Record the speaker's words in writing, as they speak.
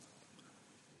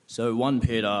So 1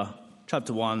 Peter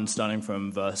chapter 1, starting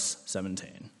from verse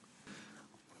 17.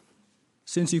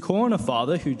 Since you call on a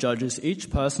Father who judges each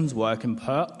person's work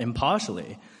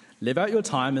impartially, live out your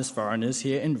time as foreigners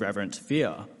here in reverent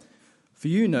fear. For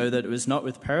you know that it was not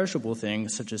with perishable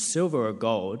things such as silver or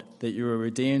gold that you were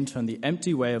redeemed from the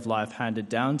empty way of life handed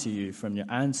down to you from your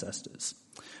ancestors,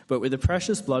 but with the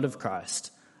precious blood of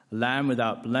Christ, a lamb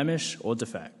without blemish or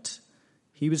defect.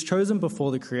 He was chosen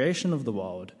before the creation of the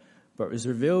world, but was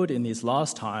revealed in these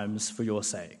last times for your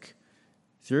sake.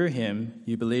 Through him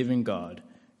you believe in God,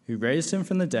 who raised him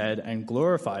from the dead and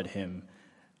glorified him,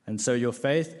 and so your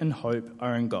faith and hope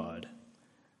are in God.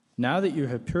 Now that you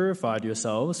have purified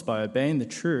yourselves by obeying the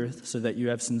truth so that you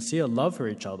have sincere love for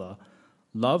each other,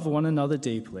 love one another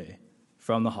deeply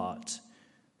from the heart.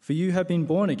 For you have been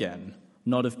born again,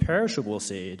 not of perishable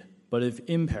seed, but of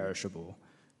imperishable,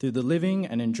 through the living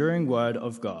and enduring word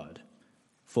of God.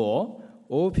 For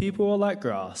all people are like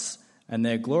grass, and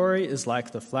their glory is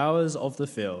like the flowers of the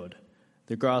field.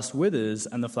 The grass withers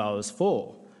and the flowers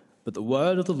fall, but the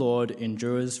word of the Lord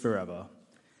endures forever.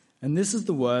 And this is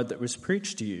the word that was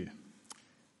preached to you.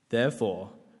 Therefore,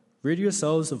 rid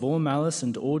yourselves of all malice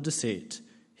and all deceit,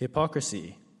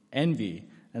 hypocrisy, envy,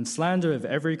 and slander of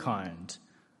every kind.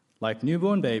 Like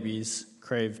newborn babies,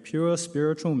 crave pure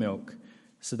spiritual milk,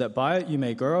 so that by it you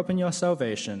may grow up in your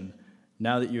salvation,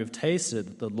 now that you have tasted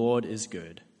that the Lord is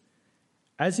good.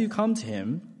 As you come to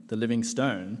him, the living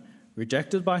stone,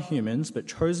 rejected by humans but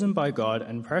chosen by God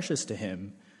and precious to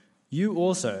him, you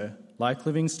also, like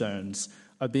living stones,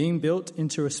 are being built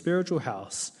into a spiritual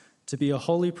house to be a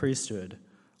holy priesthood,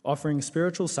 offering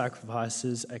spiritual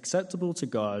sacrifices acceptable to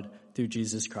God through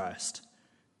Jesus Christ.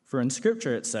 For in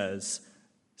Scripture it says,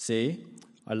 "See,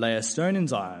 I lay a stone in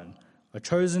Zion, a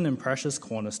chosen and precious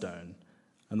cornerstone,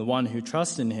 and the one who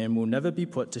trusts in him will never be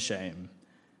put to shame.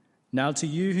 Now to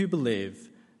you who believe,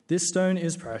 this stone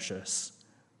is precious,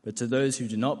 but to those who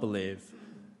do not believe,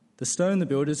 the stone the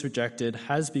builders rejected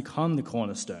has become the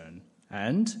cornerstone,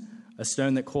 and a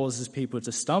stone that causes people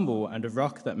to stumble and a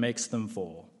rock that makes them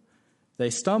fall. They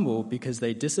stumble because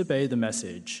they disobey the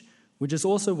message, which is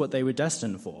also what they were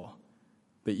destined for.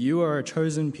 But you are a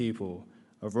chosen people,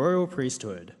 a royal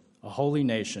priesthood, a holy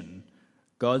nation,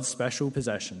 God's special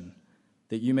possession,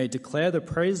 that you may declare the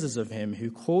praises of him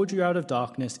who called you out of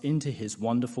darkness into his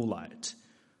wonderful light.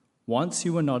 Once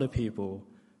you were not a people,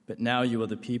 but now you are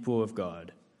the people of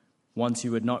God. Once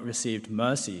you had not received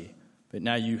mercy, but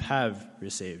now you have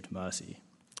received mercy."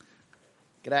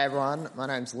 G'day everyone, my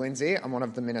name's Lindsay. I'm one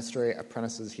of the ministry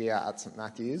apprentices here at St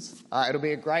Matthew's. It'll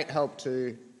be a great help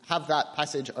to have that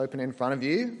passage open in front of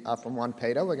you from 1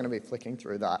 Peter. We're going to be flicking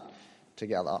through that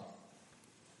together.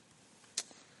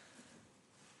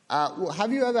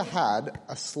 Have you ever had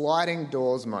a sliding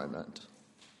doors moment?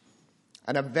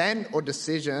 An event or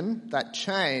decision that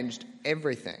changed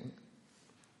everything?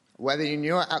 Whether you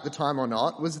knew it at the time or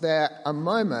not, was there a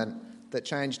moment that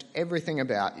changed everything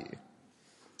about you?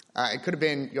 It could have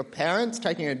been your parents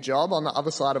taking a job on the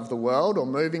other side of the world or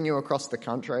moving you across the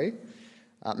country.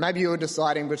 Maybe you were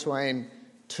deciding between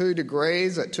 2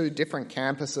 degrees at 2 different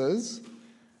campuses.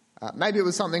 Maybe it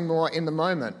was something more in the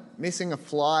moment, missing a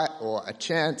flight or a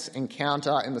chance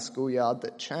encounter in the schoolyard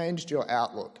that changed your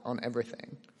outlook on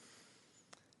everything.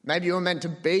 Maybe you were meant to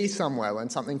be somewhere when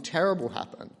something terrible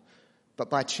happened, but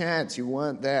by chance you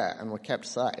weren't there and were kept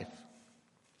safe.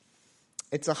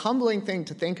 It's a humbling thing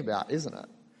to think about, isn't it?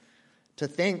 To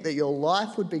think that your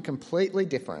life would be completely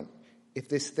different if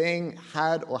this thing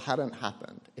had or hadn't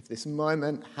happened, if this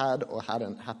moment had or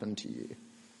hadn't happened to you.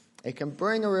 It can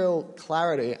bring a real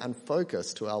clarity and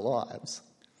focus to our lives.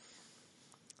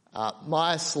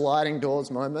 My sliding doors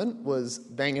moment was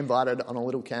being invited on a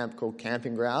little camp called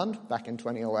Camping Ground back in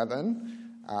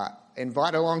 2011.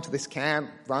 Invited along to this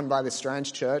camp run by this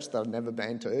strange church that I'd never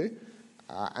been to.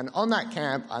 And on that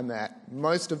camp, I met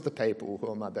most of the people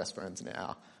who are my best friends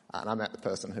now. And I met the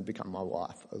person who'd become my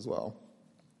wife as well.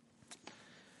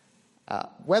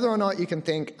 Whether or not you can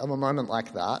think of a moment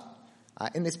like that,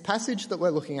 in this passage that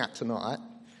we're looking at tonight,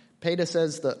 Peter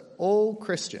says that all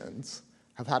Christians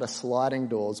have had a sliding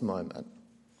doors moment,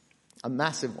 a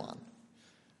massive one.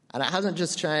 And it hasn't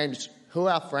just changed who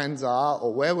our friends are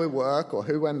or where we work or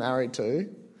who we're married to.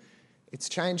 It's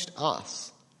changed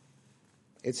us.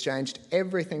 It's changed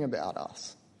everything about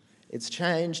us. It's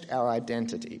changed our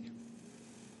identity.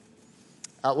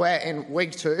 We're in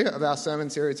week 2 of our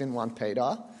sermon series in 1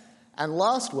 Peter, and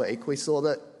last week we saw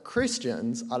that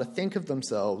Christians are to think of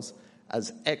themselves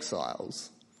as exiles.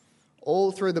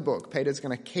 All through the book, Peter's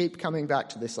going to keep coming back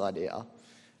to this idea.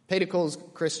 Peter calls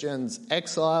Christians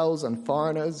exiles and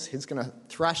foreigners. He's going to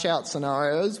thrash out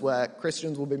scenarios where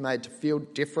Christians will be made to feel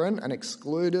different and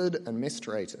excluded and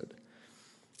mistreated.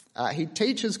 He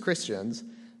teaches Christians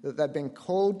that they've been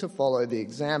called to follow the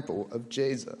example of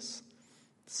Jesus,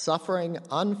 suffering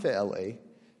unfairly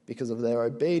because of their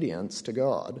obedience to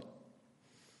God.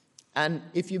 And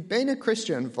if you've been a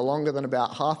Christian for longer than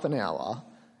about half an hour,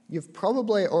 you've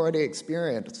probably already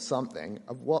experienced something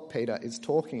of what Peter is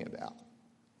talking about.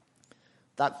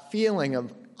 That feeling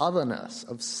of otherness,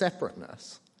 of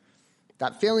separateness.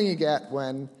 That feeling you get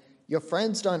when your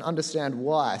friends don't understand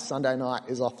why Sunday night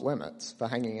is off limits for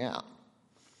hanging out.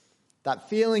 That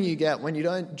feeling you get when you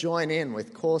don't join in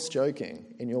with coarse joking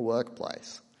in your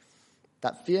workplace.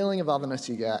 That feeling of otherness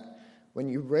you get when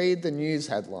you read the news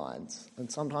headlines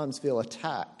and sometimes feel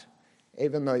attacked,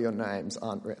 even though your names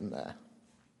aren't written there.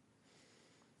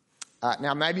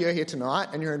 Now, maybe you're here tonight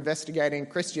and you're investigating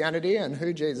Christianity and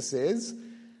who Jesus is,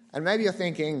 and maybe you're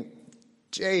thinking,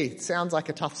 gee, it sounds like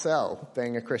a tough sell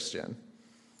being a Christian.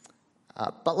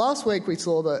 But last week we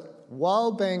saw that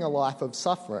while being a life of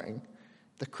suffering,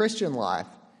 the Christian life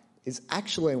is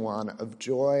actually one of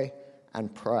joy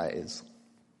and praise.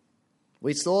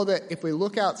 We saw that if we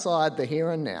look outside the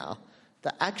here and now,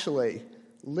 that actually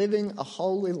living a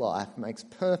holy life makes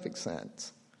perfect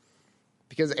sense.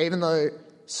 Because even though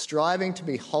striving to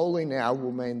be holy now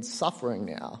will mean suffering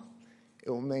now, it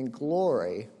will mean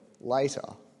glory later.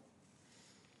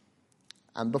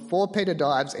 And before Peter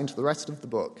dives into the rest of the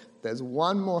book, there's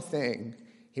one more thing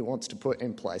he wants to put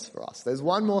in place for us. There's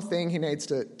one more thing he needs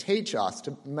to teach us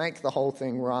to make the whole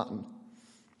thing run.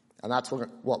 And that's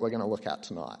what we're going to look at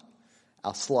tonight.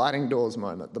 Our sliding doors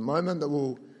moment, the moment that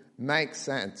will make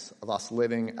sense of us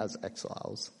living as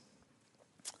exiles.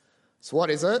 So what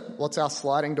is it? What's our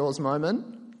sliding doors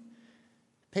moment?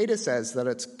 Peter says that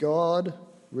it's God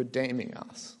redeeming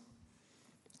us.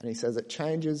 And he says it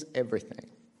changes everything.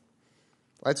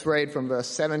 Let's read from verse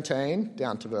 17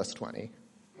 down to verse 20.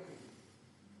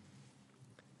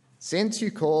 Since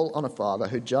you call on a Father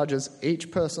who judges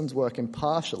each person's work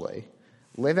impartially,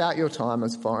 live out your time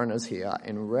as foreigners here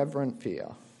in reverent fear.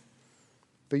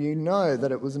 For you know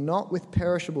that it was not with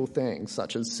perishable things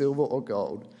such as silver or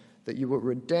gold that you were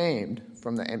redeemed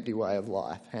from the empty way of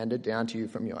life handed down to you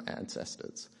from your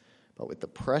ancestors, but with the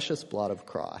precious blood of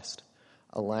Christ,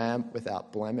 a lamb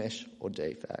without blemish or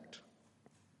defect.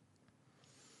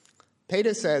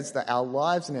 Peter says that our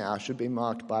lives now should be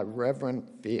marked by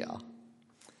reverent fear.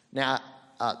 Now,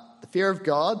 the fear of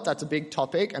God, that's a big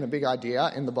topic and a big idea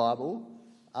in the Bible.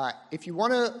 If you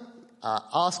want to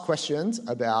ask questions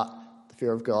about the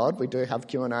fear of God, we do have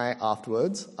Q&A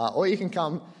afterwards, or you can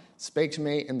come speak to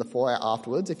me in the foyer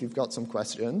afterwards if you've got some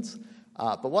questions.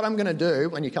 But what I'm going to do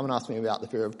when you come and ask me about the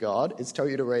fear of God is tell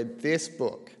you to read this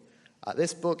book.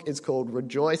 This book is called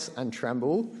Rejoice and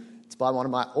Tremble. It's by one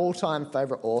of my all-time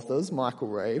favourite authors, Michael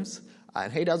Reeves,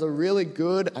 and he does a really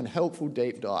good and helpful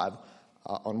deep dive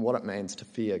on what it means to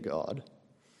fear God.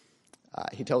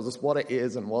 He tells us what it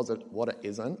is and what it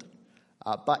isn't.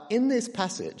 But in this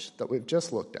passage that we've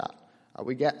just looked at,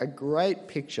 we get a great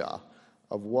picture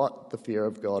of what the fear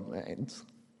of God means.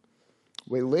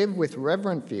 We live with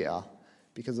reverent fear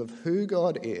because of who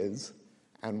God is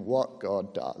and what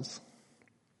God does.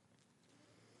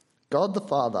 God the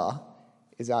Father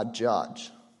is our judge.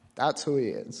 That's who he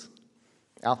is.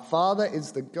 Our Father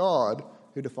is the God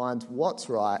who defines what's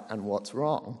right and what's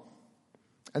wrong.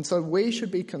 And so we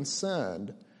should be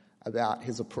concerned about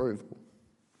his approval.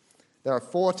 There are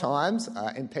 4 times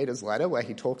in Peter's letter where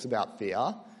he talks about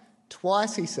fear.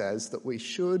 Twice he says that we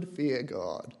should fear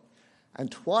God. And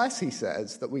twice he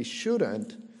says that we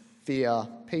shouldn't fear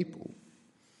people.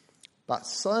 But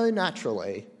so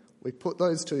naturally, we put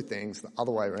those 2 things the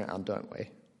other way around, don't we?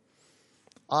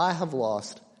 I have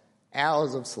lost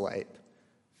hours of sleep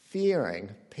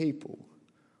fearing people,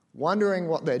 wondering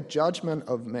what their judgment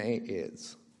of me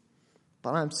is.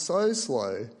 But I'm so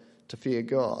slow to fear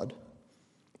God,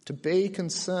 to be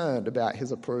concerned about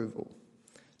his approval,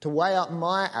 to weigh up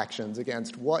my actions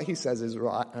against what he says is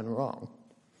right and wrong.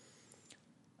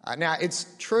 Now, it's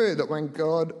true that when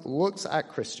God looks at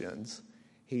Christians,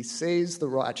 he sees the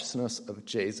righteousness of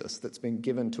Jesus that's been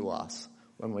given to us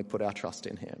when we put our trust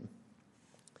in him.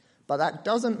 But that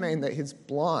doesn't mean that he's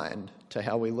blind to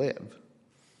how we live.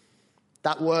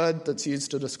 That word that's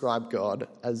used to describe God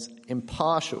as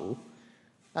impartial,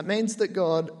 that means that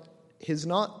God is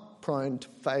not prone to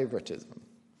favouritism.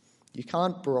 You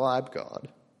can't bribe God.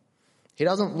 He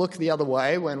doesn't look the other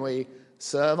way when we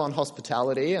serve on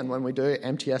hospitality and when we do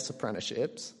MTS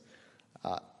apprenticeships.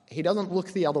 He doesn't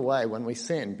look the other way when we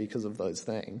sin because of those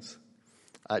things.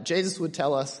 Jesus would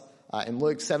tell us in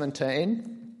Luke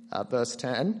 17, verse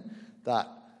 10, that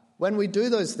when we do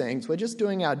those things, we're just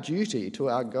doing our duty to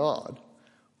our God.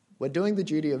 We're doing the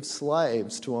duty of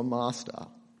slaves to a master.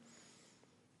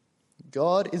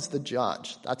 God is the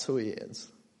judge. That's who he is.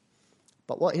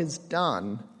 But what he's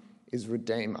done is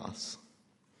redeem us.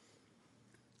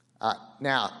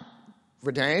 Now,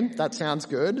 redeem, that sounds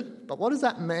good, but what does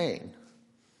that mean?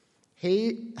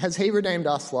 Has he redeemed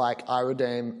us like I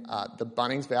redeem the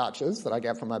Bunnings vouchers that I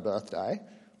get for my birthday?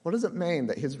 What does it mean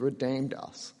that he's redeemed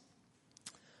us?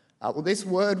 Well, this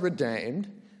word redeemed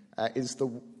is the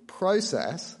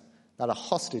process that a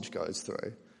hostage goes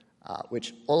through,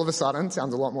 which all of a sudden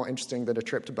sounds a lot more interesting than a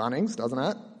trip to Bunnings, doesn't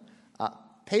it?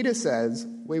 Peter says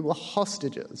we were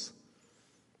hostages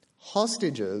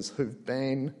who've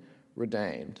been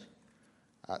redeemed.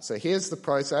 So here's the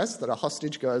process that a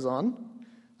hostage goes on.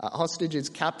 A hostage is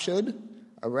captured,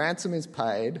 a ransom is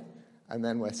paid, and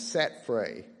then we're set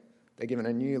free. They're given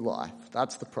a new life.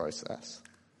 That's the process.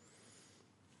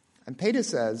 And Peter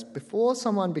says, before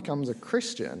someone becomes a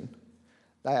Christian,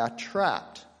 they are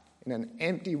trapped in an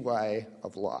empty way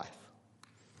of life.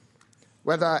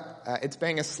 Whether it's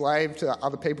being a slave to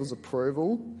other people's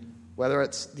approval, whether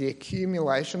it's the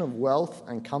accumulation of wealth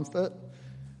and comfort,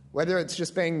 whether it's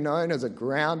just being known as a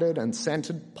grounded and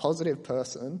centered positive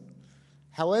person,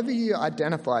 however you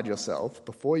identified yourself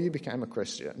before you became a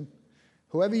Christian,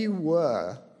 whoever you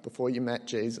were before you met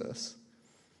Jesus,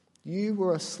 you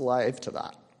were a slave to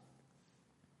that.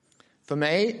 For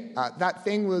me, that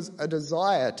thing was a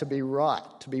desire to be right,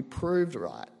 to be proved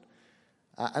right,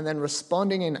 and then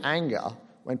responding in anger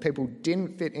when people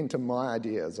didn't fit into my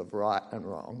ideas of right and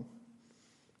wrong.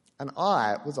 And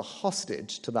I was a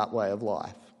hostage to that way of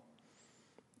life.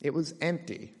 It was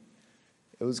empty.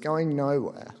 It was going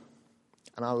nowhere.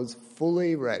 And I was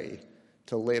fully ready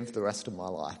to live the rest of my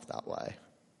life that way.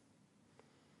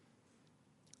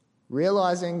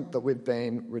 Realizing that we've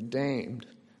been redeemed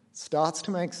starts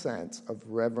to make sense of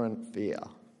reverent fear.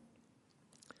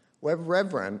 We're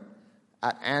reverent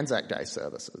at Anzac Day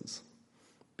services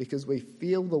because we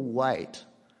feel the weight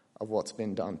of what's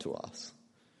been done to us.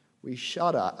 We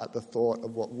shudder at the thought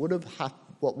of what would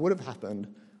have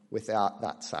happened without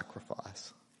that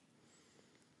sacrifice.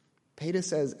 Peter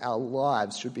says our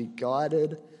lives should be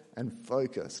guided and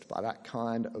focused by that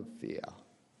kind of fear.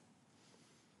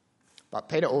 But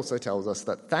Peter also tells us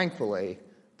that thankfully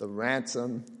the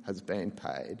ransom has been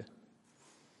paid.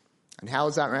 And how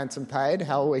is that ransom paid?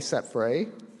 How are we set free?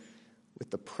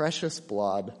 With the precious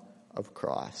blood of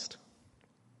Christ.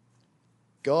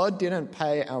 God didn't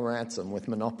pay our ransom with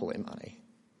monopoly money.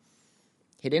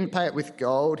 He didn't pay it with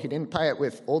gold. He didn't pay it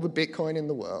with all the Bitcoin in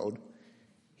the world.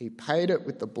 He paid it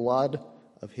with the blood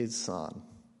of his Son,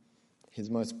 his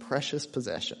most precious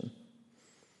possession.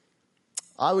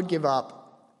 I would give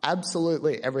up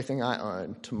absolutely everything I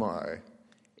own tomorrow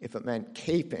if it meant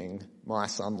keeping my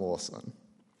son Lawson.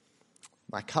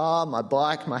 My car, my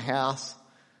bike, my house,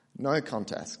 no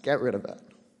contest, get rid of it.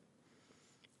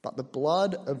 But the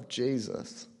blood of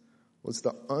Jesus was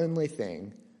the only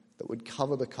thing that would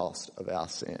cover the cost of our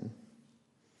sin.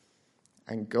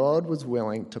 And God was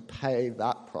willing to pay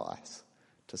that price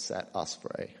to set us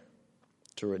free,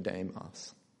 to redeem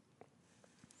us.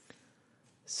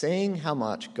 Seeing how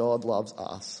much God loves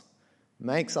us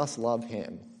makes us love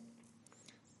him,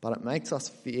 but it makes us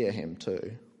fear him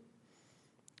too.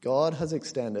 God has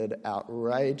extended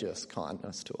outrageous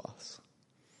kindness to us.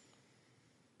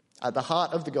 At the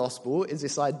heart of the gospel is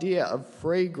this idea of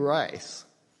free grace.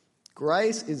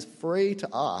 Grace is free to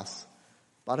us,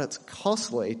 but it's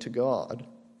costly to God.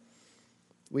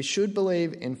 We should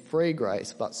believe in free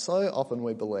grace, but so often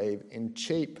we believe in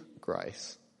cheap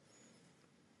grace.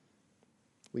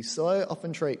 We so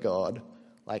often treat God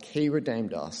like he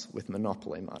redeemed us with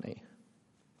monopoly money.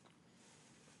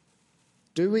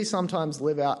 Do we sometimes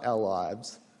live out our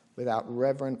lives without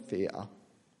reverent fear?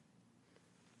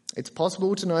 It's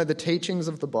possible to know the teachings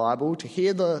of the Bible, to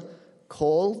hear the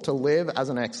call to live as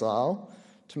an exile,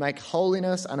 to make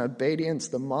holiness and obedience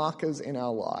the markers in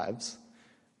our lives,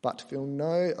 but to feel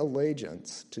no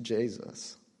allegiance to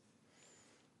Jesus.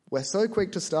 We're so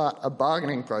quick to start a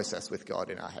bargaining process with God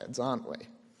in our heads, aren't we?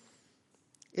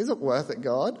 Is it worth it,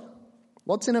 God?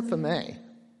 What's in it for me?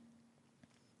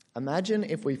 Imagine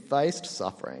if we faced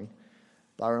suffering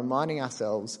by reminding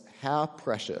ourselves how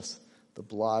precious the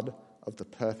blood of the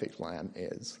perfect Lamb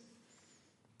is.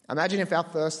 Imagine if our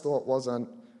first thought wasn't,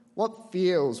 what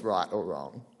feels right or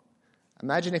wrong?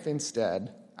 Imagine if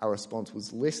instead our response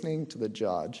was listening to the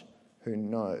judge who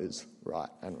knows right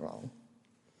and wrong.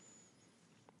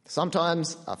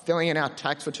 Sometimes filling in our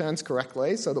tax returns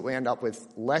correctly so that we end up with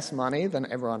less money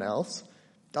than everyone else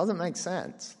Doesn't make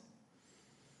sense.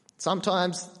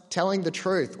 Sometimes telling the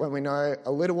truth when we know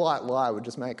a little white lie would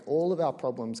just make all of our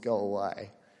problems go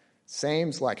away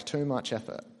seems like too much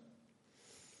effort.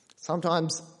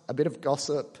 Sometimes a bit of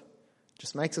gossip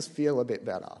just makes us feel a bit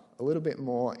better, a little bit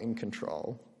more in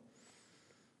control.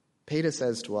 Peter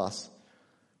says to us,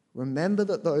 remember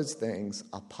that those things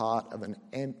are part of an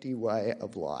empty way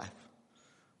of life,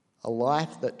 a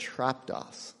life that trapped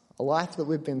us, a life that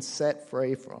we've been set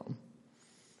free from.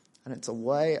 And it's a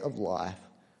way of life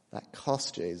that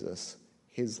cost Jesus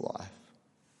his life.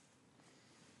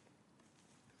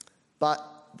 But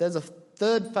there's a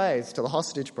third phase to the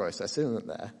hostage process, isn't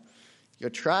there? You're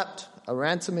trapped, a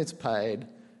ransom is paid,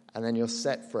 and then you're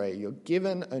set free. You're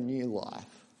given a new life.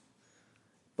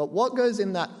 But what goes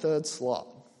in that third slot?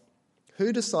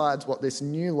 Who decides what this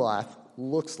new life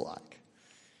looks like?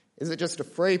 Is it just a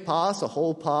free pass, a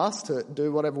hall pass to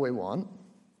do whatever we want?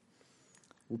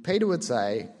 Well, Peter would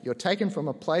say, you're taken from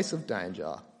a place of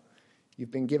danger.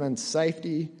 You've been given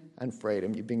safety and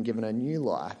freedom. You've been given a new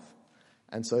life.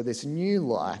 And so this new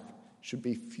life should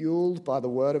be fueled by the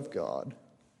Word of God.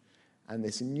 And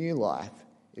this new life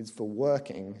is for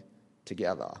working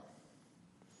together.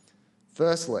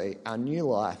 Firstly, our new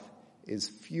life is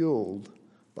fueled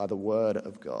by the Word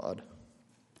of God.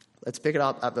 Let's pick it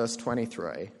up at verse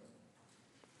 23.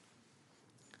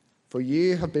 For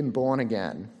you have been born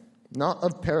again, not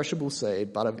of perishable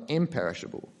seed, but of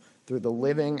imperishable, through the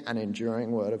living and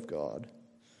enduring Word of God.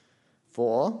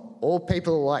 For all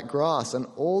people are like grass, and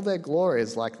all their glory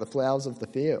is like the flowers of the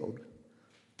field.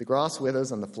 The grass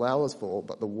withers and the flowers fall,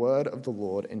 but the word of the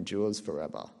Lord endures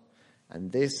forever.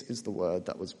 And this is the word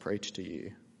that was preached to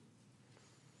you.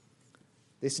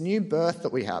 This new birth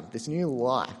that we have, this new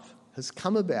life, has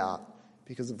come about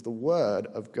because of the word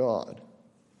of God.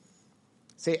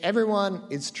 See, everyone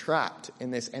is trapped in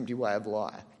this empty way of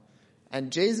life.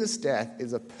 And Jesus' death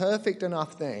is a perfect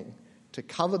enough thing to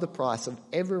cover the price of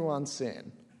everyone's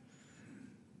sin.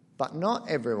 But not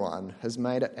everyone has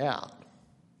made it out.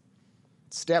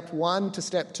 Step 1 to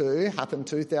step 2 happened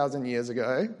 2,000 years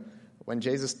ago when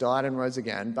Jesus died and rose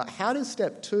again. But how does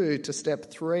step 2 to step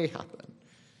 3 happen?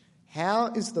 How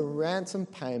is the ransom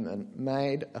payment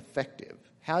made effective?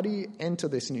 How do you enter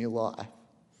this new life?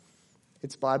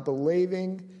 It's by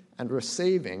believing and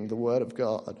receiving the word of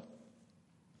God.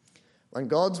 When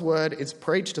God's word is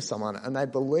preached to someone and they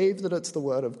believe that it's the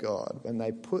word of God, when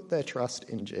they put their trust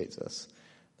in Jesus,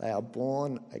 they are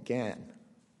born again.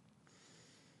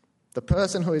 The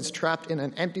person who is trapped in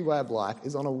an empty way of life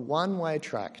is on a one-way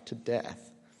track to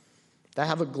death. They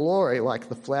have a glory like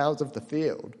the flowers of the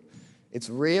field. It's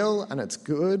real and it's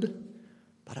good,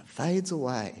 but it fades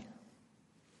away.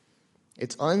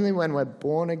 It's only when we're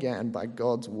born again by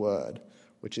God's word,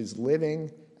 which is living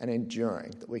and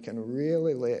enduring, that we can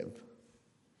really live.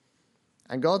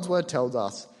 And God's word tells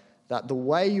us that the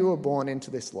way you were born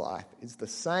into this life is the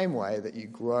same way that you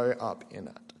grow up in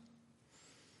it.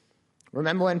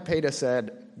 Remember when Peter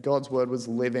said God's word was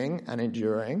living and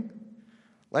enduring?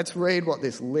 Let's read what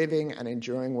this living and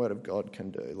enduring word of God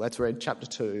can do. Let's read chapter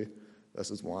 2,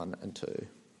 verses 1 and 2.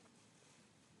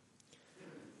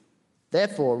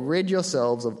 Therefore, rid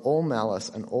yourselves of all malice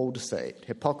and all deceit,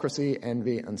 hypocrisy,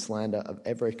 envy, and slander of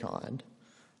every kind.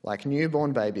 Like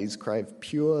newborn babies, crave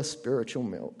pure spiritual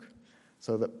milk,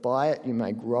 so that by it you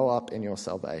may grow up in your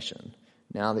salvation,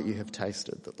 now that you have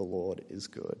tasted that the Lord is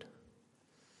good.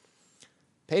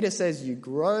 Peter says you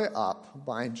grow up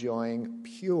by enjoying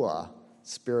pure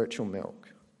spiritual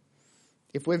milk.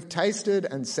 If we've tasted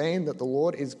and seen that the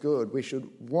Lord is good, we should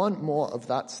want more of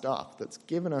that stuff that's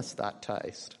given us that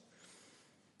taste.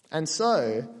 And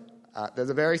so, there's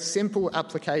a very simple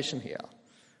application here.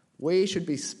 We should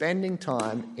be spending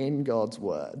time in God's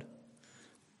word.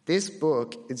 This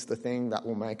book is the thing that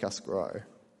will make us grow.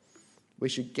 We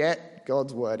should get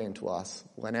God's word into us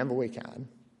whenever we can.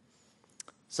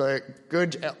 So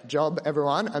good job,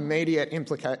 everyone. Immediate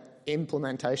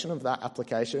implementation of that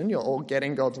application. You're all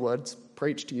getting God's words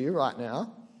preached to you right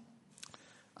now.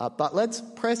 But let's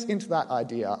press into that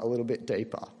idea a little bit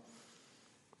deeper.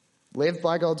 Live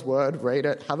by God's word, read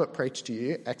it, have it preached to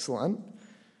you. Excellent.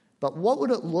 But what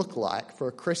would it look like for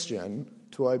a Christian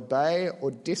to obey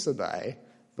or disobey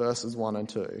verses 1 and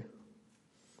 2?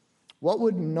 What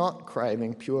would not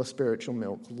craving pure spiritual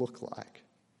milk look like?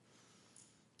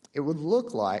 It would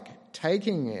look like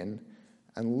taking in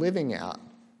and living out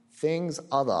things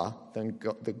other than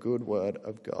the good word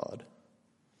of God.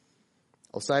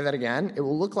 I'll say that again. It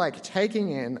will look like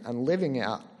taking in and living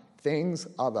out things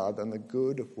other than the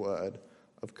good word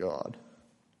of God.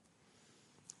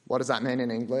 What does that mean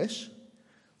in English?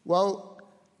 Well,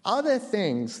 are there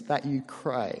things that you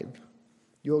crave,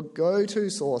 your go-to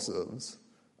sources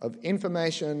of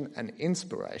information and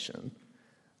inspiration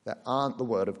that aren't the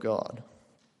Word of God?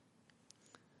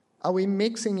 Are we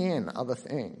mixing in other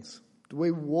things? Do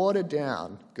we water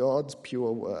down God's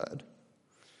pure Word?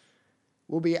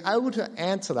 We'll be able to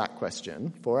answer that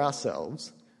question for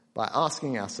ourselves by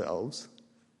asking ourselves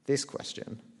this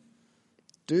question: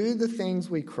 do the things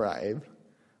we crave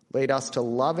lead us to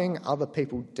loving other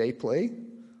people deeply,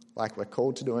 like we're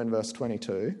called to do in verse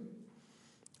 22,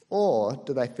 or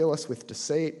do they fill us with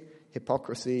deceit,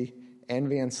 hypocrisy,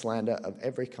 envy and slander of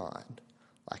every kind,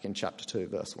 like in chapter 2,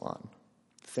 verse 1,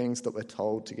 things that we're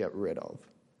told to get rid of?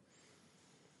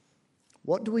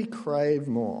 What do we crave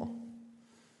more?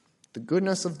 The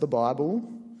goodness of the Bible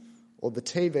or the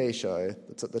TV show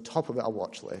that's at the top of our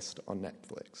watch list on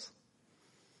Netflix?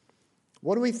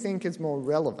 What do we think is more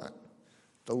relevant?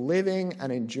 The living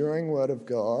and enduring Word of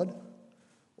God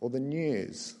or the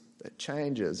news that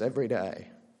changes every day?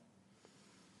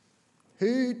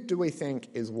 Who do we think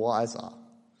is wiser?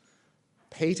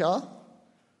 Peter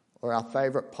or our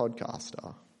favourite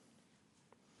podcaster?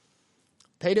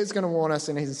 Peter's going to warn us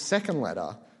in his second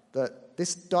letter that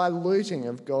this diluting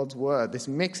of God's word, this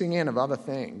mixing in of other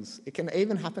things, it can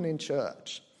even happen in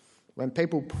church when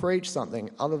people preach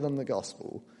something other than the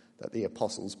gospel that the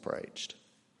apostles preached.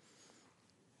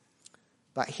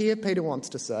 But here Peter wants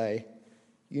to say,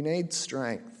 you need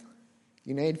strength.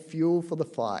 You need fuel for the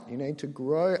fight. You need to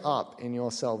grow up in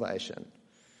your salvation.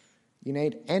 You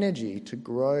need energy to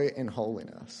grow in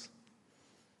holiness.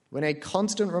 We need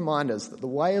constant reminders that the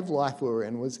way of life we were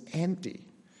in was empty.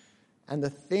 And the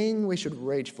thing we should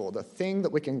reach for, the thing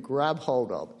that we can grab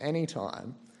hold of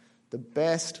anytime, the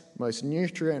best, most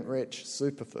nutrient-rich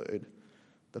superfood,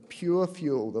 the pure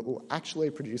fuel that will actually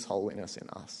produce holiness in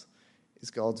us, is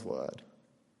God's word.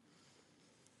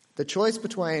 The choice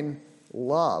between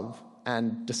love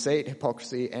and deceit,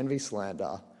 hypocrisy, envy,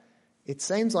 slander, it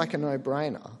seems like a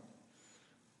no-brainer.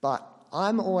 But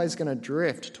I'm always going to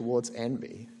drift towards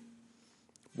envy.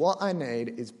 What I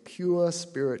need is pure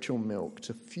spiritual milk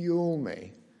to fuel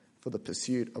me for the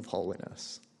pursuit of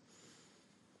holiness.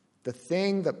 The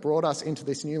thing that brought us into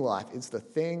this new life is the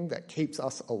thing that keeps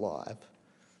us alive,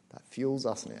 that fuels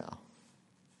us now.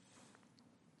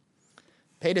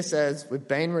 Peter says we've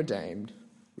been redeemed,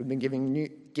 we've been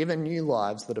given new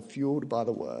lives that are fueled by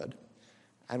the word,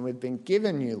 and we've been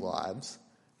given new lives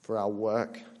for our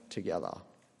work together.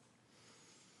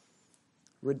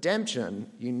 Redemption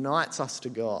unites us to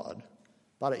God,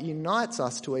 but it unites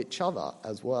us to each other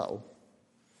as well.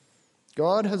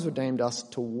 God has redeemed us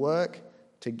to work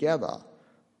together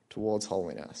towards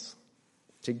holiness.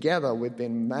 Together we've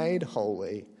been made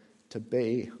holy to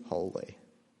be holy.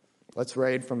 Let's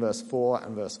read from verse 4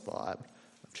 and verse 5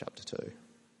 of chapter 2.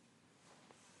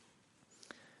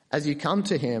 As you come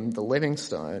to him, the living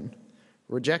stone,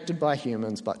 rejected by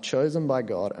humans but chosen by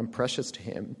God and precious to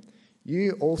him,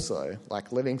 you also,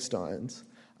 like living stones,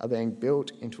 are being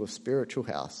built into a spiritual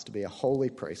house to be a holy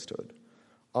priesthood,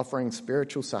 offering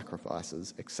spiritual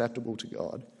sacrifices acceptable to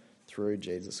God through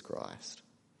Jesus Christ.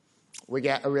 We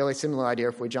get a really similar idea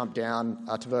if we jump down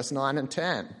to verse 9 and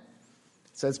 10. It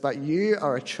says, but you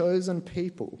are a chosen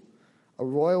people, a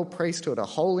royal priesthood, a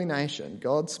holy nation,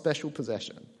 God's special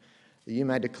possession, that you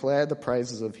may declare the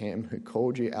praises of him who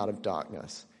called you out of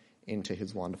darkness into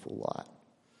his wonderful light.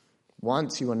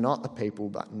 Once you were not the people,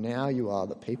 but now you are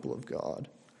the people of God.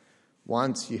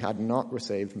 Once you had not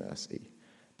received mercy,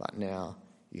 but now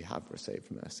you have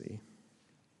received mercy.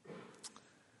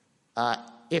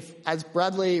 If, as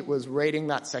Bradley was reading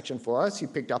that section for us, you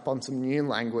picked up on some new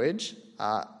language,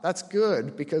 that's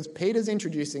good because Peter's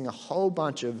introducing a whole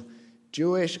bunch of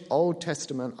Jewish Old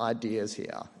Testament ideas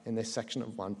here in this section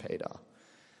of 1 Peter.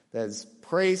 There's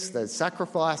priests, there's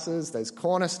sacrifices, there's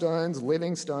cornerstones,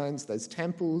 living stones, there's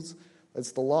temples,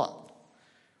 there's the lot.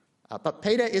 But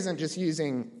Peter isn't just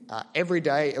using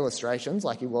everyday illustrations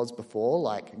like he was before,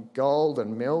 like gold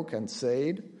and milk and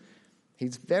seed.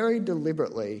 He's very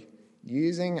deliberately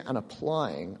using and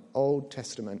applying Old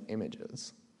Testament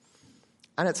images.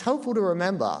 And it's helpful to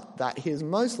remember that he's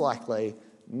most likely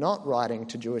not writing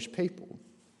to Jewish people.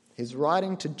 He's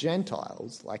writing to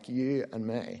Gentiles like you and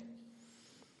me.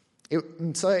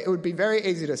 So it would be very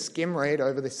easy to skim read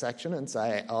over this section and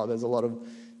say, oh, there's a lot of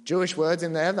Jewish words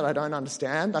in there that I don't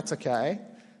understand. That's okay.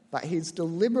 But he's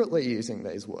deliberately using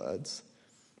these words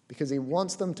because he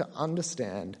wants them to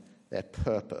understand their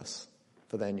purpose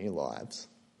for their new lives.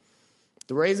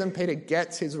 The reason Peter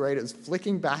gets his readers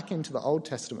flicking back into the Old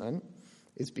Testament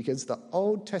is because the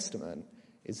Old Testament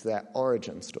is their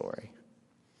origin story.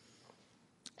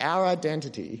 Our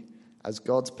identity as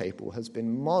God's people has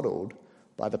been modelled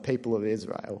by the people of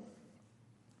Israel.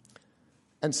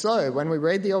 And so when we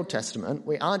read the Old Testament,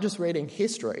 we aren't just reading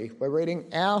history, we're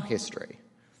reading our history.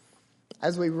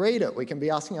 As we read it, we can be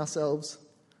asking ourselves,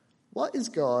 what is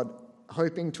God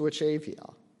hoping to achieve here?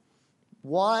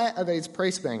 Why are these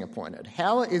priests being appointed?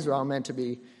 How are Israel meant to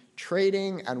be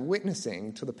treating and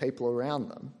witnessing to the people around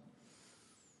them?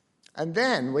 And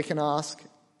then we can ask,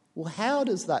 well, how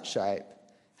does that shape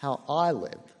how I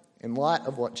live in light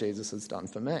of what Jesus has done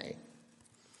for me?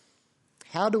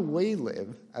 How do we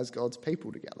live as God's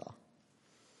people together?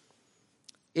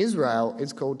 Israel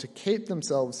is called to keep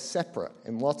themselves separate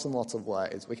in lots and lots of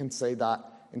ways. We can see that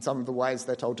in some of the ways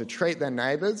they're told to treat their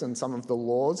neighbours and some of the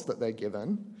laws that they're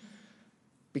given,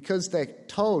 because they're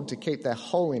told to keep their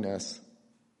holiness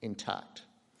intact.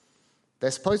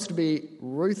 They're supposed to be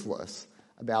ruthless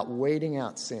about weeding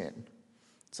out sin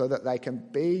so that they can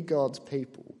be God's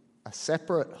people, a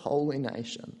separate, holy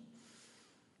nation.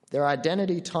 Their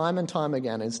identity, time and time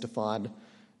again, is defined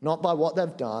not by what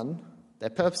they've done. Their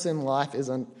purpose in life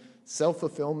isn't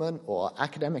self-fulfillment or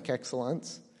academic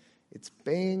excellence. It's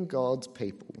being God's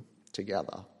people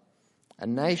together, a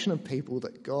nation of people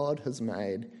that God has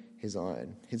made his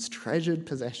own, his treasured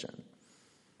possession.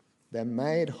 They're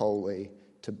made holy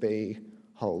to be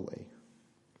holy.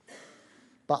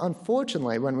 But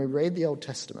unfortunately, when we read the Old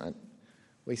Testament,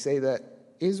 we see that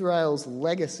Israel's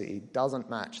legacy doesn't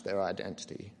match their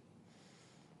identity.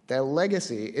 Their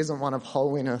legacy isn't one of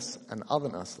holiness and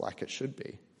otherness like it should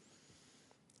be.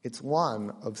 It's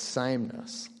one of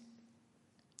sameness.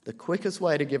 The quickest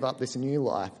way to give up this new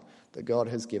life that God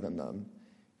has given them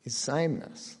is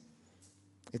sameness.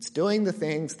 It's doing the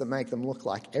things that make them look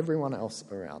like everyone else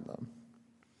around them.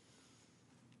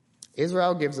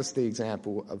 Israel gives us the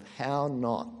example of how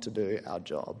not to do our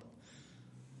job.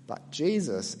 But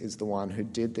Jesus is the one who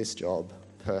did this job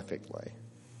perfectly.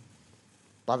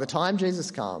 By the time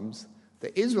Jesus comes,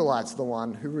 the Israelites are the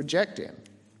one who reject him,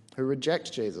 who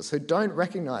reject Jesus, who don't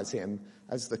recognize him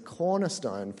as the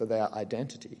cornerstone for their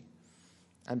identity.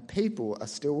 And people are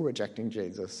still rejecting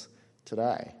Jesus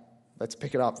today. Let's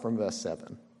pick it up from verse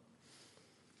 7.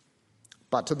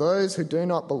 But to those who do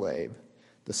not believe,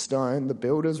 the stone the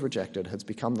builders rejected has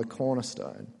become the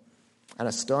cornerstone, and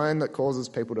a stone that causes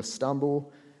people to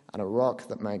stumble, and a rock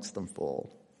that makes them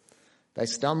fall. They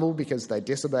stumble because they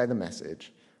disobey the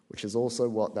message, which is also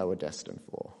what they were destined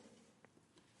for.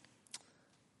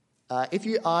 If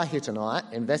you are here tonight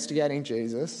investigating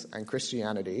Jesus and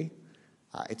Christianity,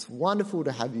 it's wonderful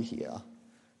to have you here,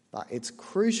 but it's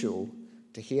crucial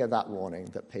to hear that warning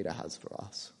that Peter has for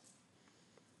us.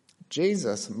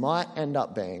 Jesus might end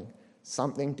up being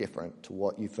something different to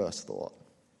what you first thought.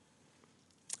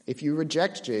 If you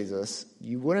reject Jesus,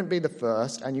 you wouldn't be the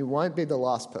first and you won't be the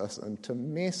last person to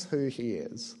miss who he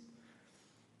is.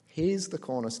 He's the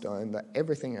cornerstone that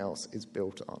everything else is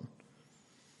built on.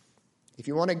 If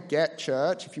you want to get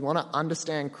church, if you want to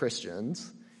understand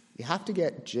Christians, you have to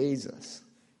get Jesus.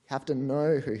 You have to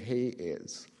know who he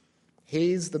is.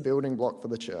 He's the building block for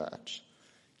the church.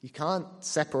 You can't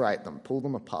separate them, pull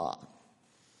them apart.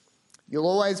 You'll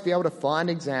always be able to find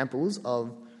examples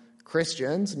of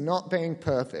Christians not being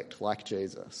perfect like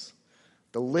Jesus.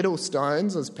 The little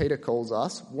stones, as Peter calls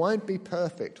us, won't be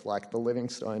perfect like the living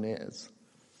stone is.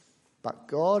 But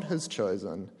God has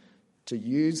chosen to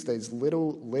use these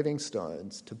little living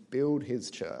stones to build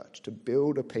his church, to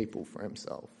build a people for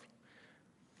himself.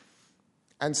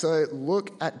 And so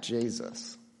look at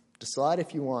Jesus. Decide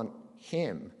if you want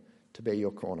him to be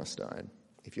your cornerstone,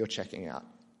 if you're checking out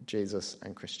Jesus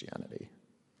and Christianity.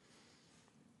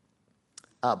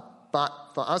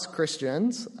 But for us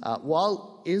Christians,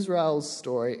 while Israel's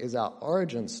story is our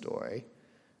origin story,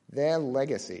 their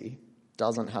legacy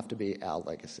doesn't have to be our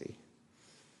legacy.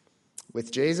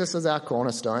 With Jesus as our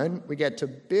cornerstone, we get to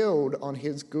build on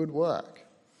his good work.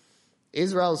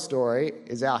 Israel's story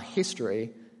is our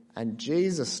history, and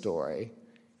Jesus' story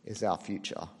is our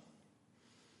future.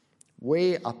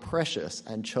 We are precious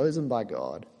and chosen by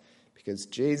God because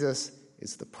Jesus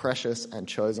is the precious and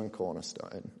chosen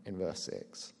cornerstone in verse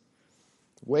 6.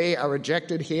 We are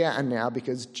rejected here and now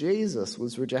because Jesus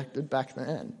was rejected back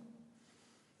then.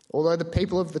 Although the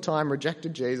people of the time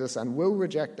rejected Jesus and will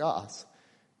reject us,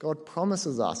 God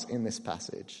promises us in this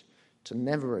passage to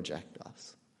never reject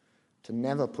us, to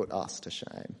never put us to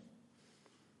shame.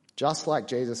 Just like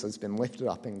Jesus has been lifted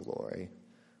up in glory,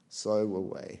 so will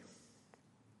we.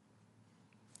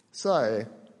 So,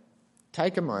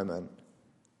 take a moment,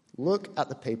 look at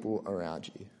the people around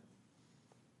you.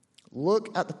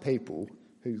 Look at the people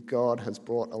who God has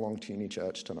brought along to Uni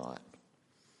Church tonight.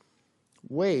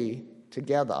 We,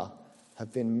 together,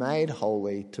 have been made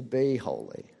holy to be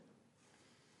holy.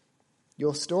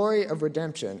 Your story of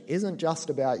redemption isn't just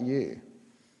about you.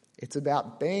 It's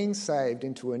about being saved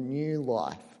into a new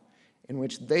life in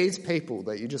which these people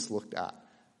that you just looked at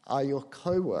are your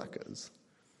co-workers,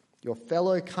 your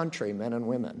fellow countrymen and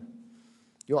women.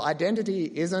 Your identity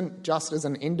isn't just as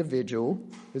an individual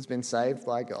who's been saved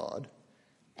by God.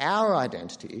 Our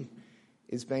identity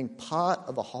is being part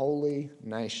of a holy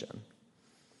nation,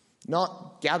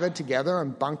 not gathered together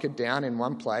and bunkered down in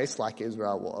one place like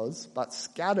Israel was, but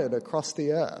scattered across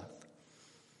the earth.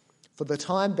 For the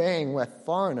time being, we're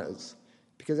foreigners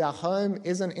because our home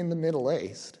isn't in the Middle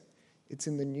East, it's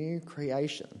in the new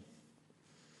creation.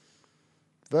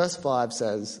 Verse 5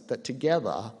 says that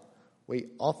together we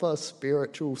offer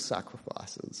spiritual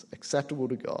sacrifices acceptable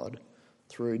to God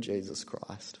through Jesus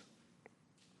Christ.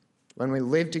 When we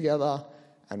live together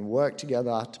and work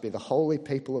together to be the holy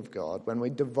people of God, when we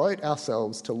devote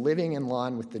ourselves to living in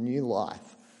line with the new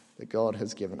life that God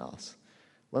has given us,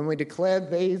 when we declare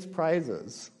these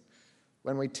praises,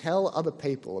 when we tell other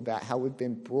people about how we've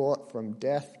been brought from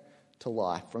death to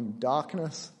life, from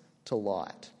darkness to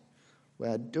light, we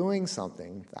are doing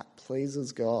something that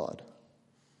pleases God.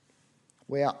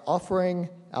 We are offering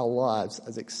our lives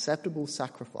as acceptable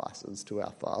sacrifices to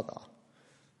our Father,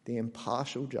 the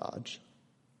impartial judge.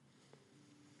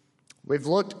 We've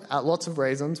looked at lots of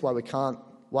reasons why we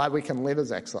can live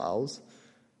as exiles,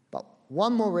 but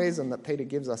one more reason that Peter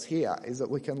gives us here is that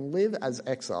we can live as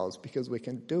exiles because we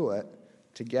can do it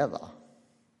together.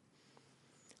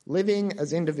 Living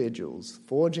as individuals,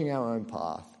 forging our own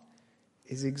path,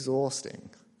 is exhausting.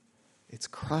 It's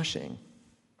crushing.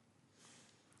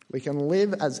 We can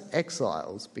live as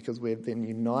exiles because we have been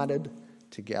united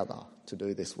together to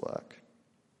do this work,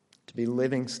 to be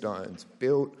living stones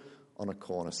built on a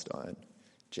cornerstone,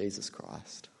 Jesus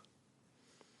Christ.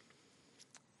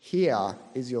 Here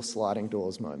is your sliding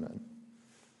doors moment.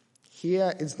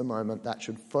 Here is the moment that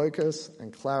should focus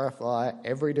and clarify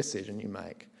every decision you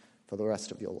make for the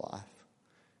rest of your life.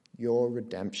 Your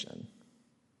redemption.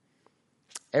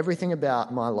 Everything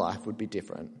about my life would be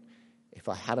different if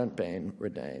I hadn't been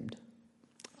redeemed.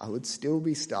 I would still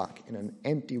be stuck in an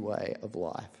empty way of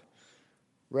life,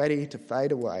 ready to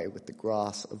fade away with the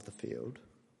grass of the field.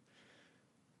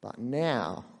 But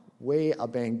now we are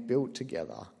being built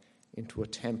together into a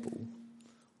temple.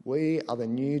 We are the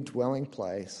new dwelling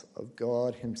place of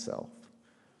God himself.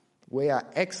 We are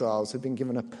exiles who've been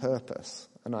given a purpose,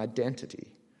 an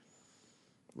identity.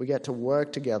 We get to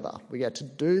work together. We get to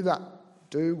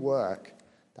do work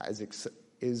that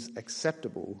is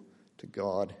acceptable to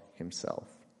God himself.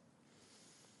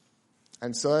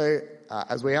 And so,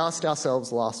 as we asked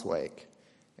ourselves last week,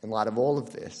 in light of all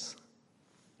of this,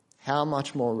 how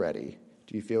much more ready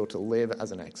do you feel to live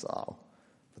as an exile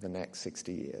for the next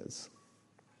 60 years?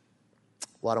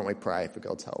 Why don't we pray for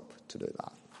God's help to do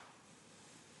that?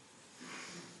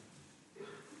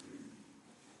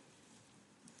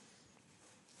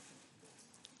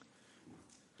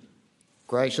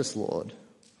 Gracious Lord,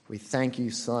 we thank you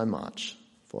so much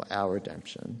for our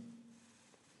redemption.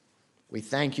 We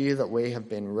thank you that we have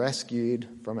been rescued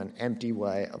from an empty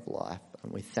way of life,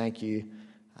 and we thank you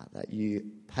that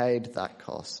you paid that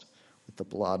cost with the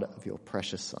blood of your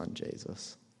precious Son,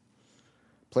 Jesus.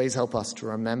 Please help us to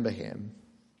remember him.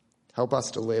 Help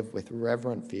us to live with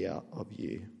reverent fear of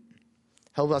you.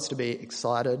 Help us to be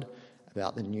excited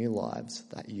about the new lives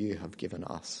that you have given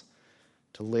us,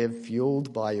 to live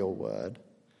fueled by your word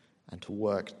and to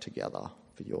work together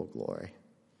for your glory.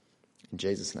 In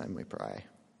Jesus' name we pray.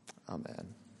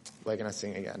 Amen. We're going to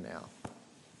sing again now.